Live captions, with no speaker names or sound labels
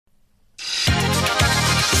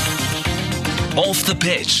Off the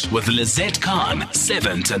Pitch with Lizette Khan,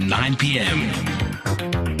 7 to 9 p.m.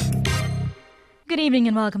 Good evening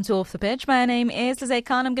and welcome to Off the Pitch. My name is Lizette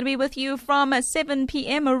Khan. I'm going to be with you from 7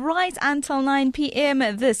 p.m. right until 9 p.m.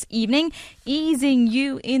 this evening, easing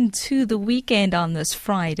you into the weekend on this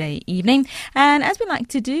Friday evening. And as we like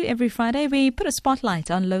to do every Friday, we put a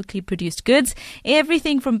spotlight on locally produced goods.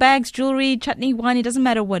 Everything from bags, jewelry, chutney, wine, it doesn't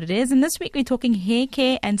matter what it is. And this week we're talking hair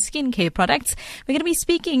care and skincare products. We're going to be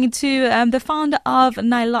speaking to the founder of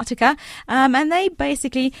Nilotiqa, and they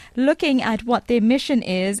basically looking at what their mission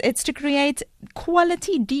is. It's to create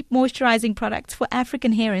quality deep moisturizing products for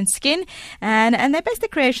African hair and skin, and they base their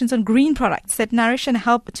creations on green products that nourish and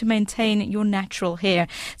help to maintain your natural hair.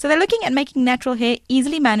 So they're looking at making natural hair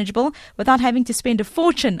easily manageable without having to spend a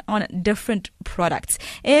fortune on different products.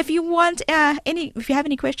 If you want if you have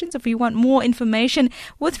any questions, if you want more information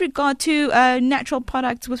with regard to natural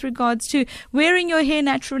products, with regards to wearing your hair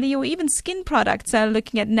naturally, or even skin products,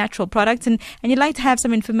 looking at natural products, and you'd like to have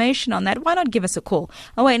some information on that, why not give us a call?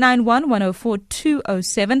 0891 104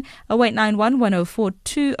 207, 0891 104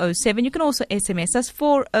 207. You can also SMS us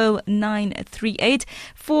 40938,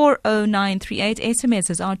 40938.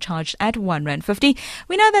 SMSs are charged at R1.50.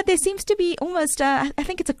 We know that there seems to be almost, I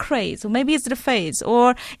think it's a craze, or maybe is it a phase,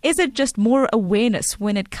 or is it just more awareness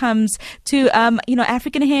when it comes to,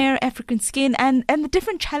 African hair, African skin, and the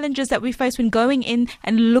different challenges that we face when going in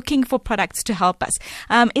and looking for products to help us.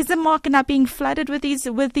 Is the market not being flooded with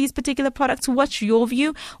these particular products? What's your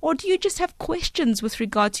view? Or do you just have questions with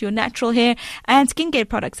regard to your natural hair and skincare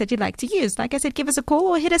products that you'd like to use? Like I said, give us a call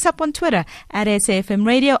or hit us up on Twitter at SAFM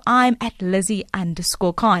Radio. I'm at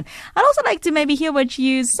Lizzie_Khan. I'd also like to maybe hear what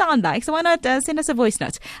you sound like. So why not send us a voice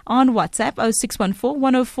note on WhatsApp 0614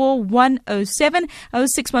 104 107,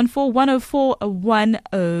 0614 104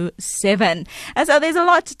 107. So there's a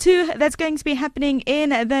lot too that's going to be happening in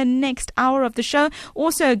the next hour of the show.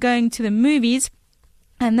 Also going to the movies.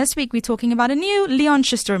 And this week we're talking about a new Leon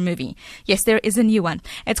Schuster movie. Yes, there is a new one.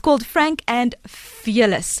 It's called Frank and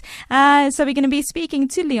Fearless. So we're going to be speaking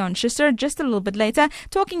to Leon Schuster just a little bit later,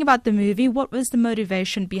 talking about the movie, what was the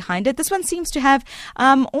motivation behind it. This one seems to have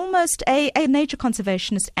almost a nature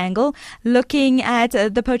conservationist angle, looking at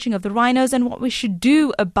the poaching of the rhinos and what we should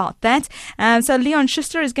do about that. So Leon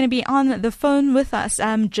Schuster is going to be on the phone with us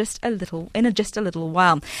just a little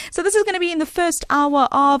while. So this is going to be in the first hour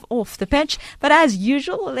of Off the Pitch. But as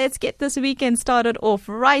usual, let's get this weekend started off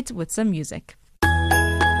right with some music.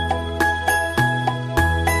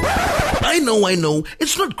 I know,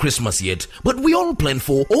 it's not Christmas yet, but we all plan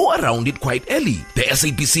for or around it quite early. The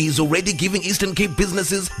SABC is already giving Eastern Cape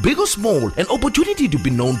businesses, big or small, an opportunity to be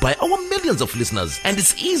known by our millions of listeners. And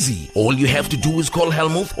it's easy. All you have to do is call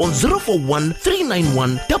Helmuth on 041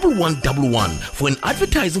 391 1111 for an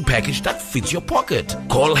advertising package that fits your pocket.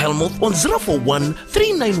 Call Helmuth on 041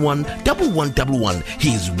 391 1111.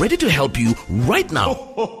 He is ready to help you right now.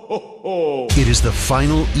 It is the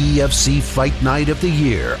final EFC fight night of the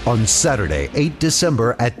year on Saturday, 8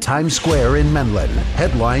 December at Times Square in Menlyn,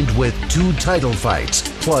 headlined with 2 title fights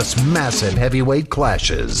plus massive heavyweight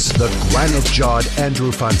clashes. The granite-jawed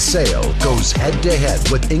Andrew Van Sale goes head-to-head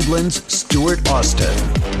with England's Stuart Austin.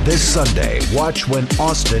 This Sunday, watch when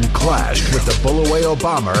Austin clashed with the Bulawayo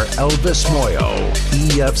bomber Elvis Moyo.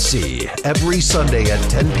 EFC, every Sunday at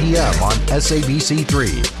 10 p.m. on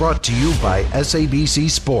SABC3, brought to you by SABC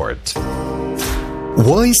Sport.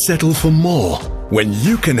 Why settle for more when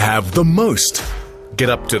you can have the most? Get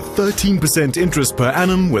up to 13% interest per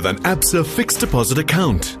annum with an ABSA fixed deposit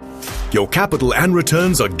account. Your capital and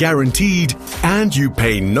returns are guaranteed and you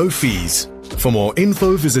pay no fees. For more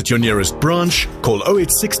info, visit your nearest branch, call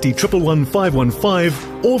 0860 111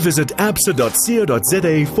 515 or visit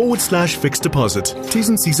absa.co.za/fixed deposit. T's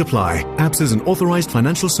and C's apply. ABSA is an authorized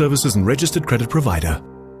financial services and registered credit provider.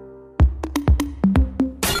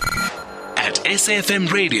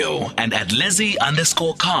 SAFM Radio and at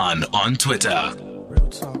Lizzie_Khan on Twitter. Real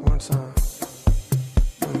talk, one time.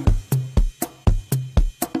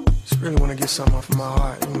 Just really want to get something off of my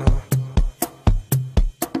heart, you know.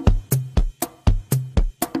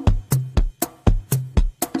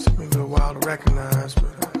 It took me a little while to recognize,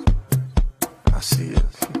 but I see it.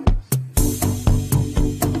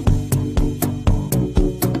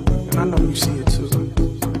 And I know you see it too.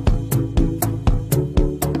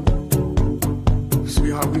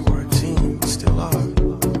 We were a team, we still are.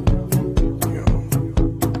 You know,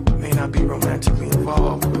 may not be romantically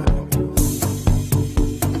involved, but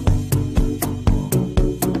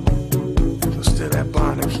there's still that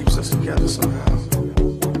bond that keeps us together somehow.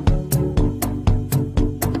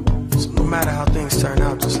 So no matter how things turn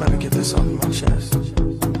out, just let me get this off my chest.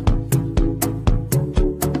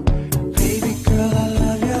 Baby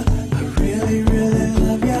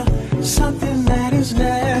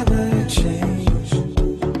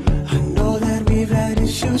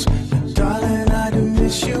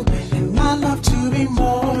be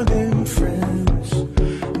more than friends.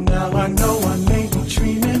 Now I know I may be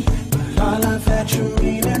dreaming, but all of that you're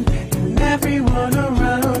meaning, and everyone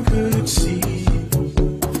around could see.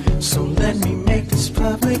 So let me make this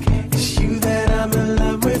public. It's you that I'm in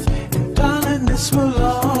love with, and darling, this will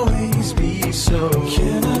always be so.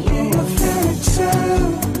 Can I be a fairy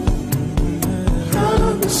tale?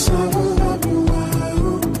 Promise I will love you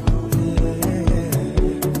well.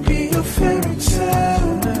 Be a fairy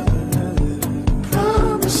tale.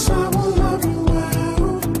 Promise I will love you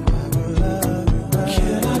well.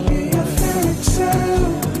 Can I be a fairy tale?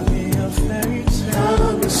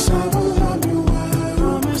 Promise I will love you well.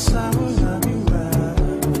 Promise I will love you well.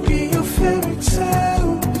 Be a fairy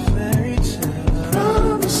tale.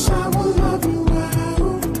 Promise I will love you well.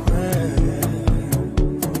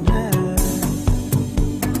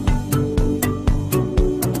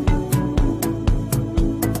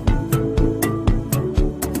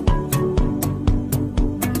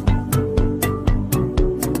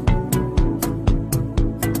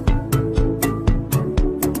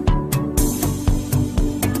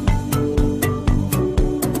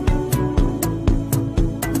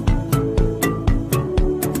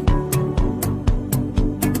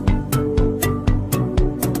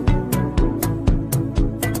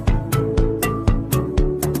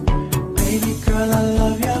 Baby girl, I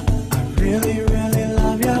love ya. I really, really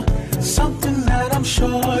love ya. Something that I'm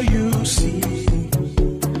sure you see.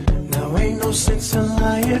 Now ain't no sense in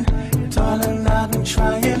lying. Darling, I've been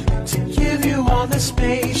trying to give you all the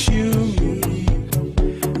space you need.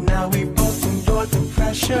 Now we've both endured the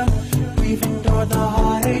pressure. We've endured the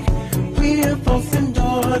heartache. We have both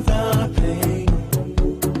endured the pain.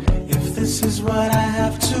 If this is what I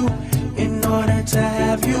have to in order to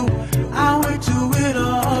have you, I would do it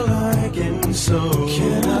all again. So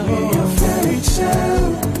can I be a fairy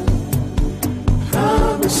tale?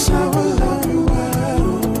 Promise I will love you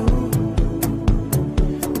well.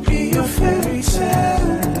 Be a fairy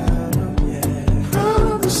tale.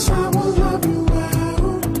 Promise I will love you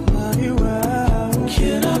well. Love you well.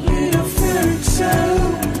 Can I be a fairy tale?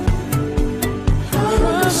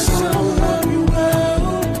 Promise I will love you well.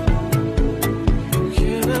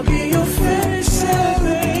 Can I be your fairy tale,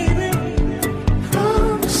 baby?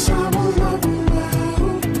 Promise I will love you well.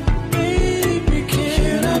 Baby,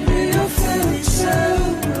 can I be your fairy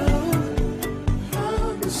tale?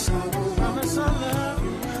 Promise I will love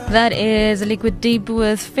you well. That is Liquid Deep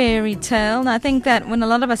with Fairy Tale. Now, I think that when a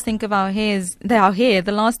lot of us think of our hair,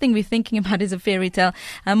 the last thing we're thinking about is a fairy tale.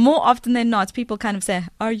 More often than not, people kind of say,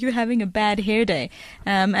 "Are you having a bad hair day?"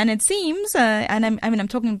 And it seems, I'm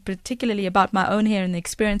talking particularly about my own hair and the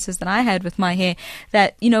experiences that I had with my hair,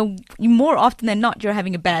 that more often than not, you're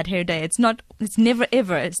having a bad hair day. It's never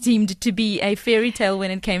ever seemed to be a fairy tale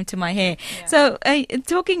when it came to my hair. Yeah. So,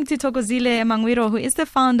 talking to Thokozile Mangwiro, who is the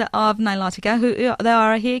founder of Nilotiqa, they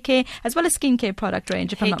are a hair care as well as skincare product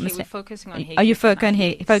range, if I'm not mistaken. We're focusing on hair. Are you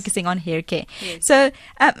focusing on hair care? Yes. So,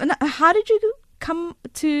 how did you come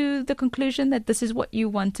to the conclusion that this is what you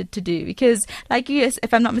wanted to do? Because, like you,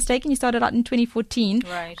 if I'm not mistaken, you started out in 2014,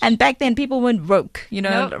 Right. and back then people weren't woke.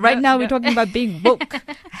 Right now we're no. talking about being woke.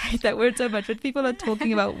 I hate that word so much, but people are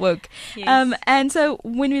talking about woke. Yes. And so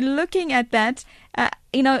when we're looking at that,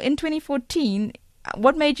 in 2014,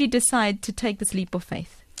 what made you decide to take this leap of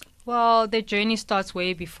faith? Well, the journey starts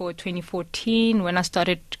way before 2014 when I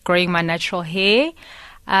started growing my natural hair.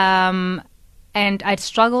 And I'd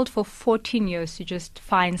struggled for 14 years to just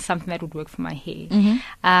find something that would work for my hair. Mm-hmm.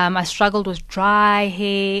 I struggled with dry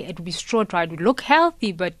hair. It would be straw dry. It would look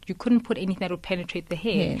healthy, but you couldn't put anything that would penetrate the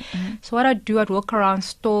hair. Yeah. Mm-hmm. So what I'd do, I'd walk around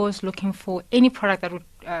stores looking for any product that would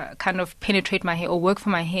kind of penetrate my hair or work for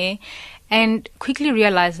my hair, and quickly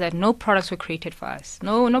realized that no products were created for us.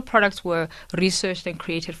 No products were researched and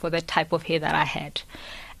created for the type of hair that I had.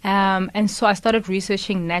 And so I started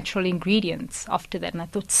researching natural ingredients after that, and I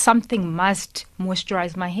thought something must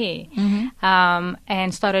moisturize my hair. Mm-hmm.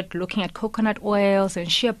 And started looking at coconut oils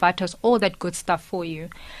and shea butters, all that good stuff for you.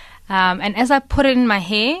 And as I put it in my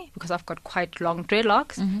hair, because I've got quite long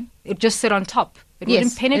dreadlocks, Mm-hmm. it just sit on top. It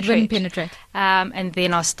Yes, wouldn't it wouldn't penetrate. And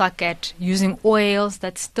then I was stuck at using oils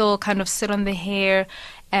that still kind of sit on the hair.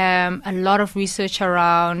 A lot of research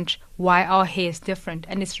around why our hair is different,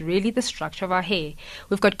 and it's really the structure of our hair.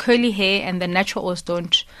 We've got curly hair, and the natural oils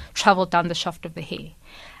don't travel down the shaft of the hair.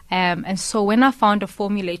 And so when I found a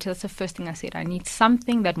formulator, that's the first thing I said. I need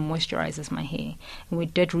something that moisturizes my hair. And we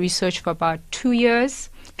did research for about 2 years.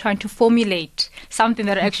 trying to formulate something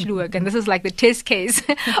that actually work. And this is like the test case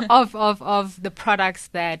of the products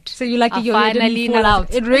that So you like are your hair finally didn't fall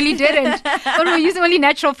out. It really didn't. But we're using only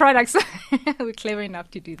natural products. We're clever enough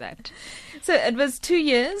to do that. So it was 2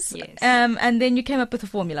 years. Yes. And then you came up with a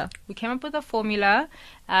formula. We came up with a formula,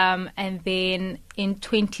 and then in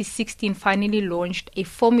 2016 finally launched a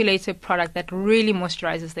formulated product that really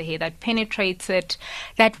moisturizes the hair, that penetrates it,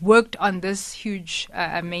 that worked on this huge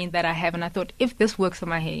mane that I have. And I thought, if this works on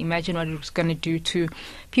my hair, imagine what it was going to do to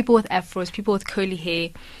people with afros, people with curly hair,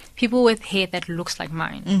 people with hair that looks like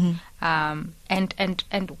mine.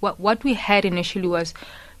 And what we had initially was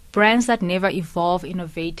brands that never evolved,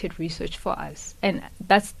 innovated research for us. And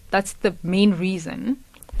that's the main reason.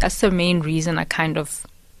 That's the main reason I kind of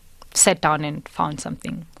sat down and found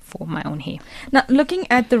something for my own hair. Now, looking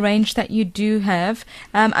at the range that you do have,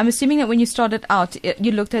 I'm assuming that when you started out,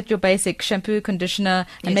 you looked at your basic shampoo, conditioner,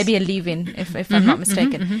 and maybe a leave-in, if I'm not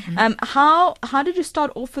mistaken. How did you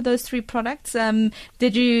start off with those 3 products?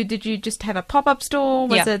 Did you just have a pop-up store?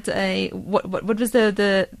 Was it what was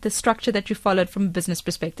the structure that you followed from a business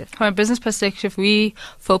perspective? From a business perspective, we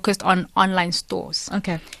focused on online stores.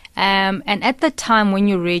 Okay. And at the time when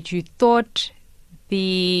you read, you thought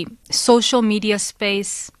the social media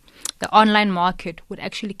space, the online market would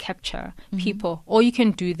actually capture people. All you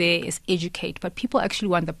can do there is educate, but people actually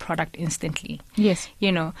want the product instantly. Yes.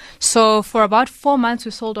 You know, so for about 4 months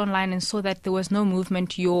we sold online and saw that there was no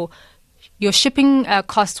movement. Your shipping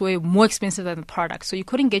costs were more expensive than the product, so you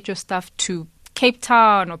couldn't get your stuff to Cape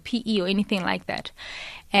Town or PE or anything like that.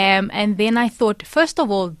 And then I thought, first of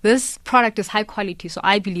all, this product is high quality, so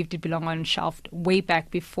I believed it belonged on shelf way back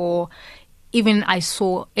before even I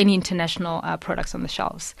saw any international products on the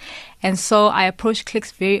shelves. And so I approached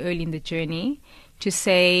Clicks very early in the journey to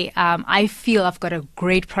say, I feel I've got a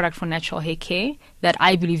great product for natural hair care that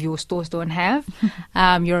I believe your stores don't have.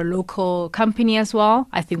 You're a local company as well.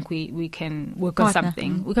 I think we can work on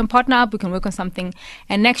something. We can partner up, we can work on something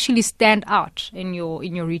and actually stand out in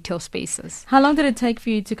your retail spaces. How long did it take for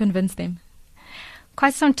you to convince them?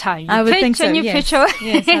 Quite some time. I would think so. Yes,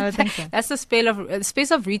 I would think so. That's the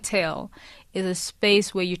space of retail is a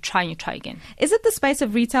space where you try and you try again. Is it the space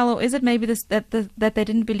of retail, or is it maybe that they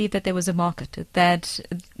didn't believe that there was a market, that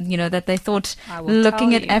that they thought,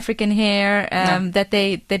 looking at African hair, that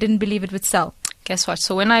they didn't believe it would sell? Guess what?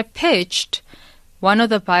 So when I pitched, one of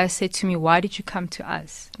the buyers said to me, "Why did you come to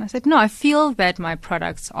us?" And I said, "No, I feel that my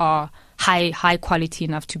products are high quality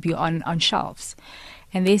enough to be on shelves."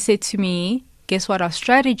 And they said to me, guess what? Our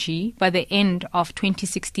strategy by the end of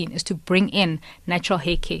 2016 is to bring in natural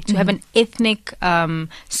hair care, to have an ethnic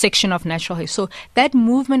section of natural hair. So that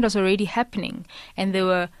movement was already happening, and they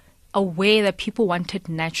were aware that people wanted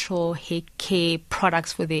natural hair care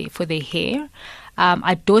products for their hair.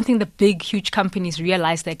 I don't think the big, huge companies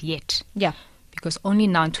realize that yet. Yeah. Because only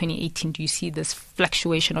now in 2018 do you see this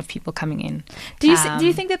fluctuation of people coming in. Do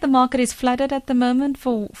you think that the market is flooded at the moment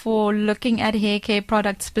for looking at hair care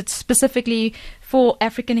products, but specifically for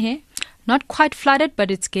African hair? Not quite flooded, but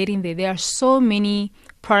it's getting there. There are so many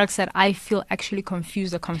products that I feel actually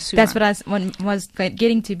confuse the consumer. That's what I was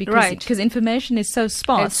getting to, because information is so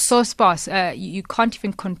sparse. It's so sparse. You can't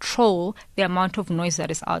even control the amount of noise that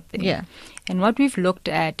is out there. Yeah. And what we've looked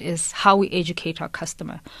at is how we educate our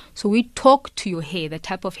customer. So we talk to your hair, the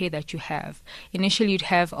type of hair that you have. Initially, you'd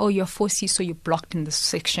have, you're 4C, so you're blocked in this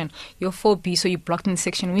section. You're 4B, so you're blocked in this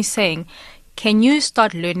section. We're saying, can you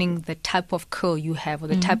start learning the type of curl you have or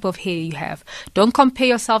the type of hair you have? Don't compare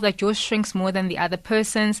yourself that yours shrinks more than the other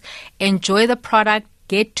person's. Enjoy the product.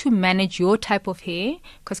 Get to manage your type of hair,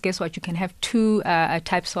 because guess what? You can have 2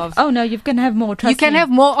 types of... Oh, no, you can have more. Trust me. You can have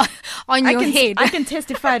more on your head. I can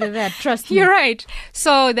testify to that. Trust me. You're right.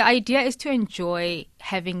 So the idea is to enjoy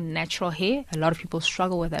having natural hair. A lot of people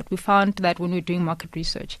struggle with that. We found that when we're doing market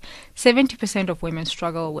research, 70% of women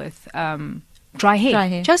struggle with... Dry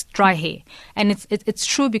hair, just dry hair, and it's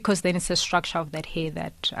true, because then it's the structure of that hair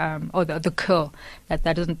that, or the curl that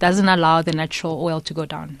doesn't allow the natural oil to go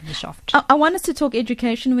down the shaft. I want us to talk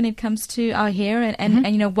education when it comes to our hair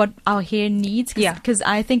and what our hair needs. Because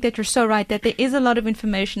I think that you're so right that there is a lot of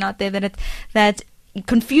information out there that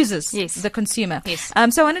confuses the consumer. Yes.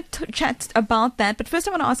 So I want to chat about that. But first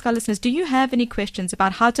I want to ask our listeners, do you have any questions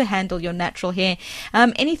about how to handle your natural hair?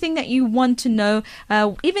 Anything that you want to know,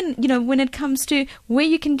 even, when it comes to where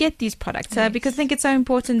you can get these products? Because I think it's so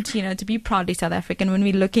important, to be proudly South African when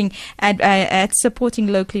we're looking at supporting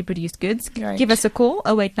locally produced goods. Right. Give us a call,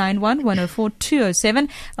 0891 104 207,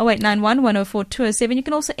 0891 104 207. You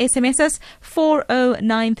can also SMS us,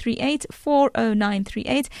 40938,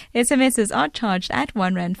 40938. SMSs are charged at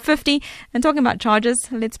R1.50. And talking about charges,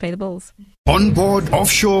 let's pay the bills. On board,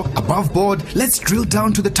 offshore, above board, let's drill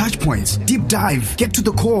down to the touch points. Deep dive, get to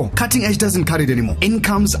the core. Cutting edge doesn't cut it anymore.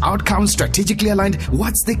 Incomes, outcomes, strategically aligned.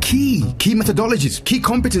 What's the key? Key methodologies, key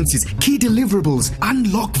competencies, key deliverables.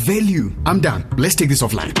 Unlock value. I'm done. Let's take this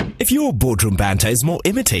offline. If your boardroom banter is more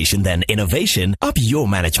imitation than innovation, up your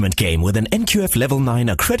management game with an NQF Level 9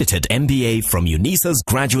 accredited MBA from UNISA's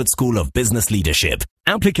Graduate School of Business Leadership.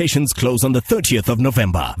 Applications close on the 30th of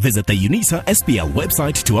November. Visit the UNISA SPL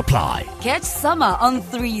website to apply. Catch summer on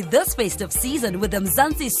 3 this festive season with the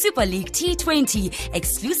Mzansi Super League T20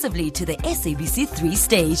 exclusively to the SABC 3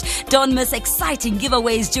 stage. Don't miss exciting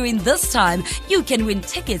giveaways during this time. You can win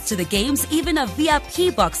tickets to the games, even a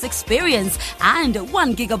VIP box experience, and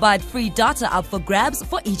 1 gigabyte free data up for grabs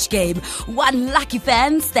for each game. One lucky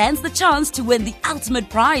fan stands the chance to win the ultimate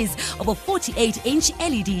prize of a 48-inch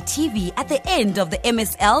LED TV at the end of the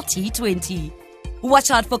MSL T20.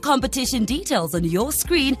 Watch out for competition details on your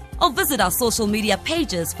screen or visit our social media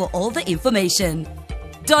pages for all the information.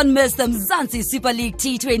 Don't miss the Mzansi Super League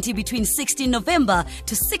T20 between 16 November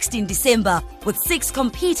to 16 December with 6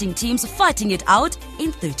 competing teams fighting it out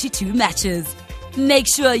in 32 matches. Make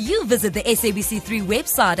sure you visit the SABC3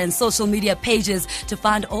 website and social media pages to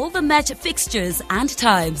find all the match fixtures and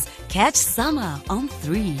times. Catch summer on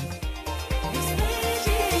 3.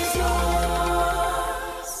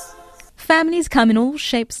 Families come in all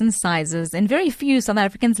shapes and sizes, and very few South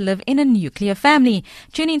Africans live in a nuclear family.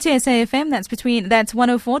 Tune in to SAFM, that's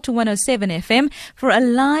 104 to 107 FM, for a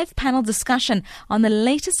live panel discussion on the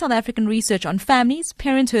latest South African research on families,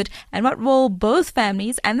 parenthood, and what role both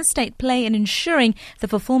families and the state play in ensuring the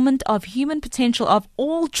fulfillment of human potential of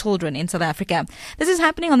all children in South Africa. This is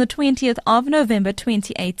happening on the 20th of November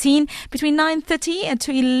 2018 between 9:30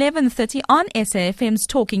 to 11:30 on SAFM's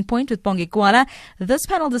Talking Point with Bongi Gwala. This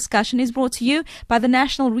panel discussion is brought to you by the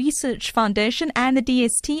National Research Foundation and the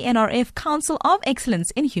DST NRF Council of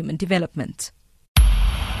Excellence in Human Development.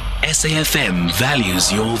 SAFM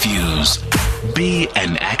values your views. Be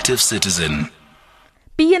an active citizen.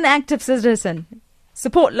 Be an active citizen.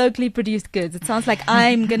 Support locally produced goods. It sounds like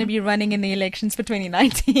I'm going to be running in the elections for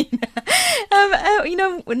 2019.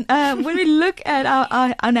 When we look at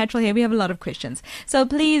our natural hair, we have a lot of questions. So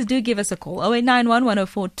please do give us a call. 0891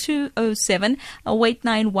 104 207,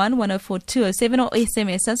 0891 104 207, or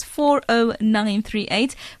SMS us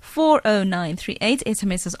 40938, 40938.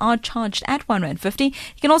 SMSs are charged at R1.50.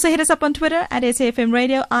 You can also hit us up on Twitter at SAFM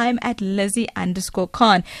Radio. I'm at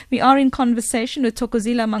Lizzie_Khan. We are in conversation with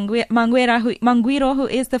Thokozile Mangwiro, who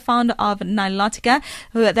is the founder of Nilotiqa,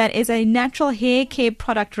 that is a natural hair care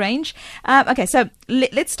product range. Okay, so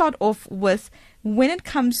let's start off with, when it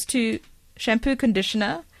comes to shampoo,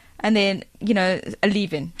 conditioner, and then, a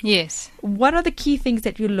leave-in. Yes. What are the key things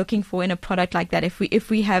that you're looking for in a product like that if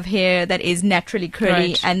we have hair that is naturally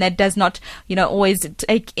curly and that does not, always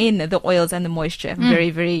take in the oils and the moisture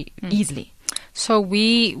very, very easily? So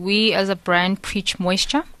we as a brand preach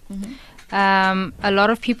moisture. Mm-hmm. A lot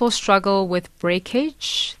of people struggle with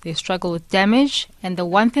breakage, they struggle with damage, and the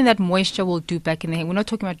one thing that moisture will do back in the hair, we're not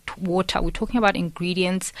talking about water, we're talking about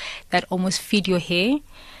ingredients that almost feed your hair,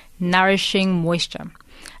 nourishing moisture.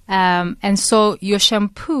 And so your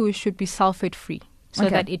shampoo should be sulfate free so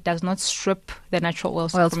that it does not strip the natural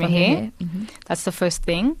oils from your hair. Mm-hmm. That's the first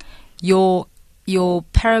thing. Your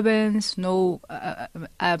parabens, no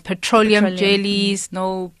petroleum jellies,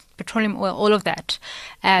 no petroleum oil, all of that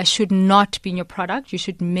should not be in your product. You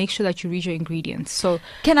should make sure that you read your ingredients. So,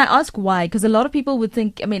 can I ask why? Because a lot of people would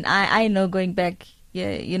think, I know going back,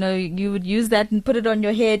 you would use that and put it on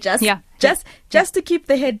your hair just to keep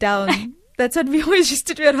the head down. That's what we always used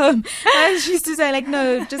to do at home. I used to say,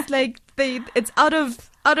 no, just it's out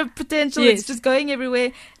of potential. Yes. It's just going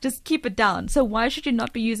everywhere. Just keep it down. So why should you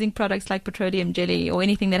not be using products like petroleum jelly or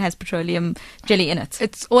anything that has petroleum jelly in it?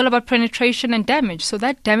 It's all about penetration and damage. So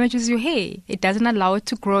that damages your hair. It doesn't allow it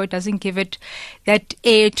to grow. It doesn't give it that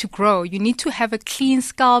air to grow. You need to have a clean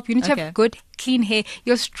scalp. You need to have good, clean hair.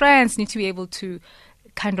 Your strands need to be able to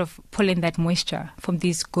kind of pull in that moisture from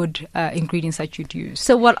these good ingredients that you'd use.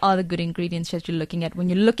 So what are the good ingredients that you're looking at when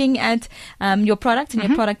you're looking at your product and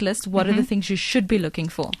your product list? What are the things you should be looking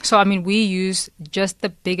for? So we use just the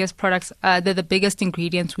biggest products, the biggest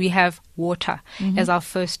ingredients. We have water as our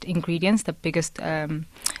first ingredients. The biggest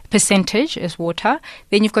percentage is water.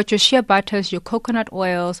 Then you've got your shea butters, your coconut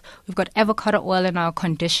oils. We've got avocado oil in our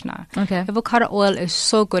conditioner. Okay. Avocado oil is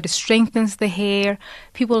so good. It strengthens the hair.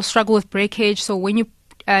 People struggle with breakage. So when you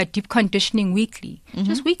deep conditioning weekly,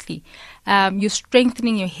 just weekly. You're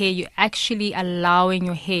strengthening your hair. You're actually allowing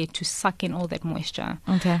your hair to suck in all that moisture.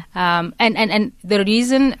 Okay. And the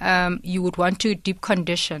reason you would want to deep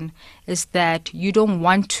condition is that you don't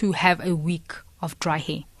want to have a week of dry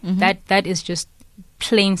hair. That is just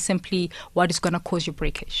plain simply what is going to cause your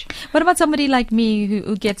breakage. What about somebody like me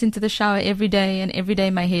who gets into the shower every day and every day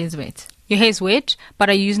my hair is wet? Your hair is wet, but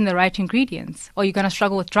are you using the right ingredients? Or you're going to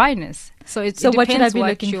struggle with dryness. So what should I be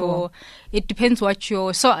looking for? It depends what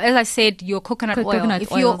your... So as I said, your coconut oil.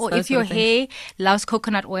 If your hair loves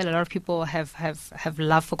coconut oil, a lot of people have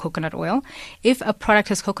love for coconut oil. If a product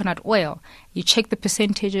has coconut oil, you check the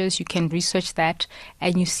percentages, you can research that,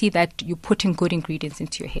 and you see that you're putting good ingredients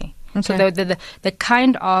into your hair. Okay. So the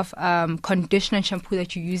kind of conditioner and shampoo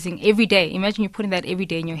that you're using every day, imagine you're putting that every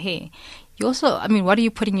day in your hair. You also, what do you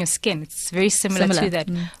put in your skin? It's very similar. To that.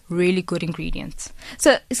 Really good ingredients.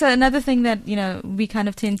 So another thing that, we kind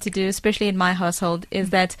of tend to do, especially in my household,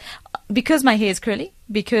 is that because my hair is curly,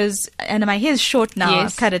 and my hair is short now,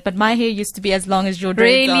 I've cut it, but my hair used to be as long as your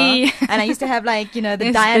dreads are. And I used to have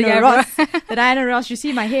the Diana Ross, you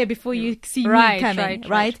see my hair before you see me coming,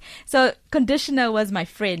 right? So conditioner was my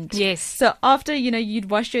friend. Yes. So after, you'd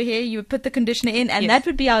wash your hair, you would put the conditioner in, and that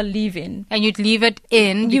would be our leave-in. And you'd leave it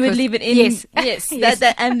in. You would leave it in. Yes. Yes.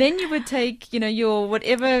 And then you would take, your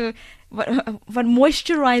whatever... What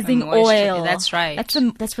moisturizing oil. That's right.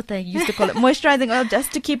 That's what they used to call it. Moisturizing oil,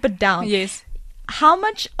 just to keep it down. Yes. How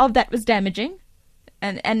much of that was damaging?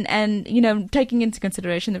 And taking into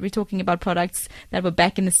consideration that we're talking about products that were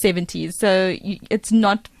back in the 70s. So it's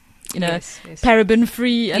not, paraben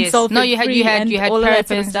free and sulfate free. No, you had all parabens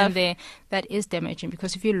that stuff in there. That is damaging,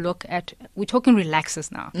 because if you look at, we're talking relaxers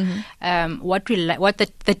now. What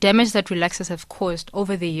the damage that relaxers have caused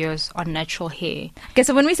over the years on natural hair. Okay,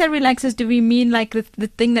 so when we say relaxers, do we mean like the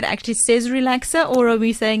thing that actually says relaxer, or are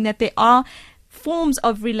we saying that there are forms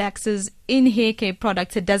of relaxers in hair care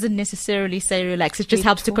products that doesn't necessarily say relax? It just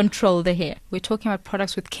helps to control the hair. We're talking about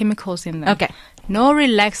products with chemicals in them. Okay. No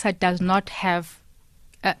relaxer does not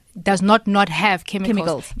not have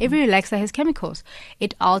chemicals. Every relaxer has chemicals.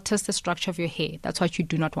 It alters the structure of your hair. That's what you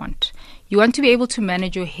do not want. You want to be able to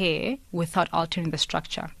manage your hair without altering the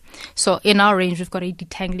structure. So in our range, we've got a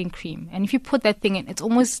detangling cream. And if you put that thing in,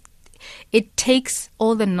 it takes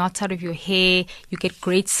all the knots out of your hair. You get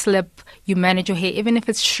great slip. You manage your hair. Even if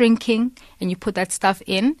it's shrinking and you put that stuff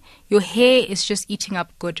in, your hair is just eating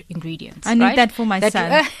up good ingredients. I need that for my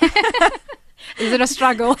son. Is it a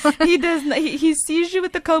struggle? He does. He sees you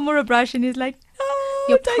with the comb or a brush, and he's like, "Oh,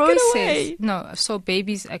 your take process." It away. No, so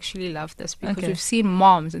babies actually love this, because we've seen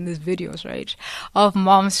moms in these videos, right, of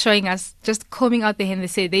moms showing us just combing out the hair. And they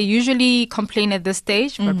say they usually complain at this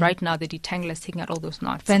stage, but right now the detangler is taking out all those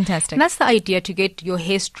knots. Fantastic. And that's the idea, to get your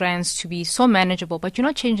hair strands to be so manageable, but you're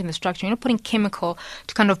not changing the structure. You're not putting chemical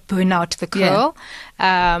to kind of burn out the curl.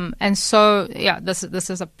 And so, this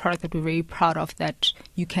is a product that we're very proud of, that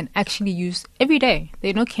you can actually use every day.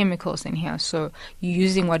 There are no chemicals in here, so you're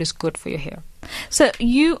using what is good for your hair. So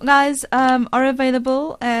you guys are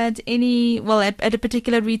available at at a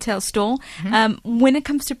particular retail store. When it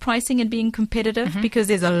comes to pricing and being competitive, because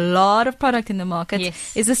there's a lot of product in the market,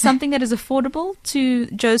 is this something that is affordable to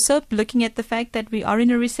Joseph, looking at the fact that we are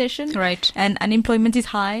in a recession, right, and unemployment is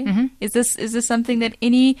high? Is this something that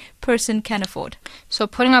any person can afford? So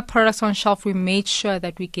putting our products on shelf, we made sure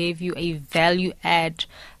that we gave you a value add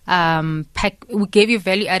we gave you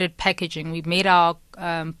value added packaging. We made our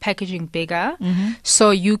packaging bigger, so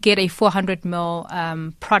you get a 400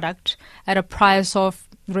 ml product at a price of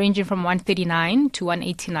ranging from 139 to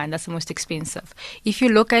 189. That's the most expensive. If you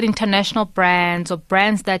look at international brands, or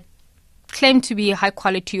brands that claim to be high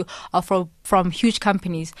quality, or from huge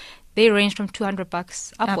companies, they range from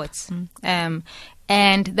 $200 upwards.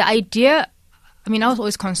 And the idea, I was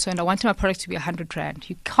always concerned. I wanted my product to be 100 Rand.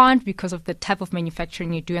 You can't, because of the type of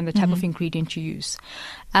manufacturing you do and the type of ingredient you use.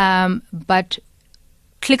 But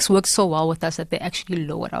Clicks worked so well with us that they actually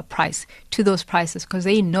lowered our price to those prices, because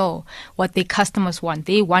they know what their customers want.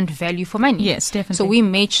 They want value for money. Yes, definitely. So we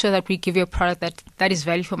made sure that we give you a product that is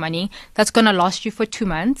value for money, that's going to last you for 2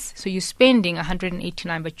 months. So you're spending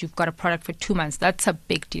 189, but you've got a product for 2 months. That's a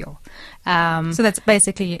big deal. So that's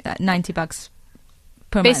basically $90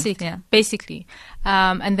 per month. Yeah. Basically.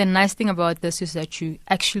 And the nice thing about this is that you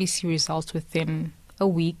actually see results within a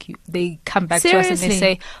week. They come back to us and they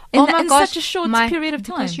say, "Oh my gosh, such a short period of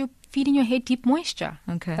time." Because you're feeding your hair deep moisture.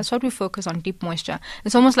 Okay, that's what we focus on, deep moisture.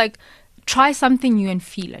 It's almost like try something new and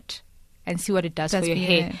feel it, and see what it does for your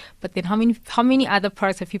hair. But then, how many other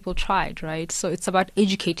products have people tried, right? So it's about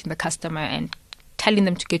educating the customer and telling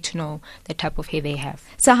them to get to know the type of hair they have.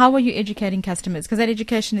 So how are you educating customers? Because that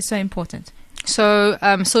education is so important. So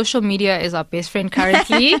social media is our best friend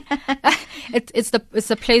currently. It's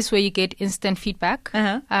the place where you get instant feedback.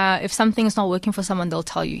 If something is not working for someone, they'll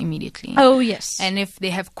tell you immediately. Oh, yes. And if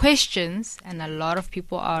they have questions, and a lot of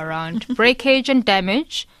people are around breakage and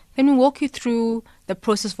damage, then we walk you through the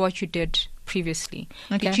process of what you did previously.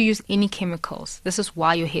 Okay. Did you use any chemicals? This is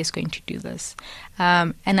why your hair is going to do this.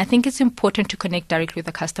 And I think it's important to connect directly with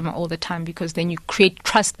the customer all the time, because then you create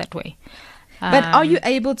trust that way. But are you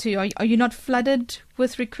able to? Are you not flooded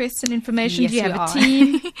with requests and information? Yes, Do you have we a are.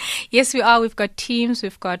 team? Yes, we are. We've got teams.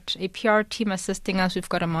 We've got a PR team assisting us. We've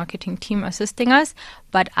got a marketing team assisting us.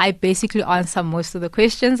 But I basically answer most of the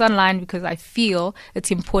questions online, because I feel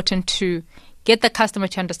it's important to get the customer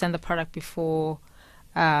to understand the product before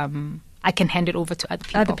I can hand it over to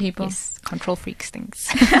other people. Yes, control freaks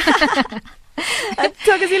things.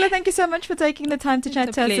 Thokozile, thank you so much for taking the time to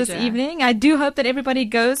chat to us this pleasure. evening. I do hope that everybody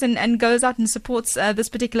goes and goes out and supports this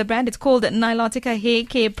particular brand. It's called Nilotiqa Hair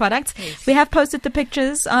Care Products. Yes. We have posted the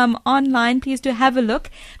pictures online. Please do have a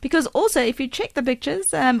look, because also if you check the pictures,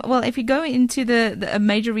 if you go into a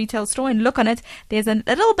major retail store and look on it, there's a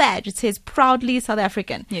little badge. It says proudly South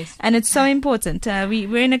African. Yes. And it's so important.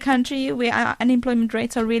 We're in a country where our unemployment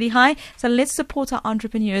rates are really high, so let's support our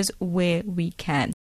entrepreneurs where we can.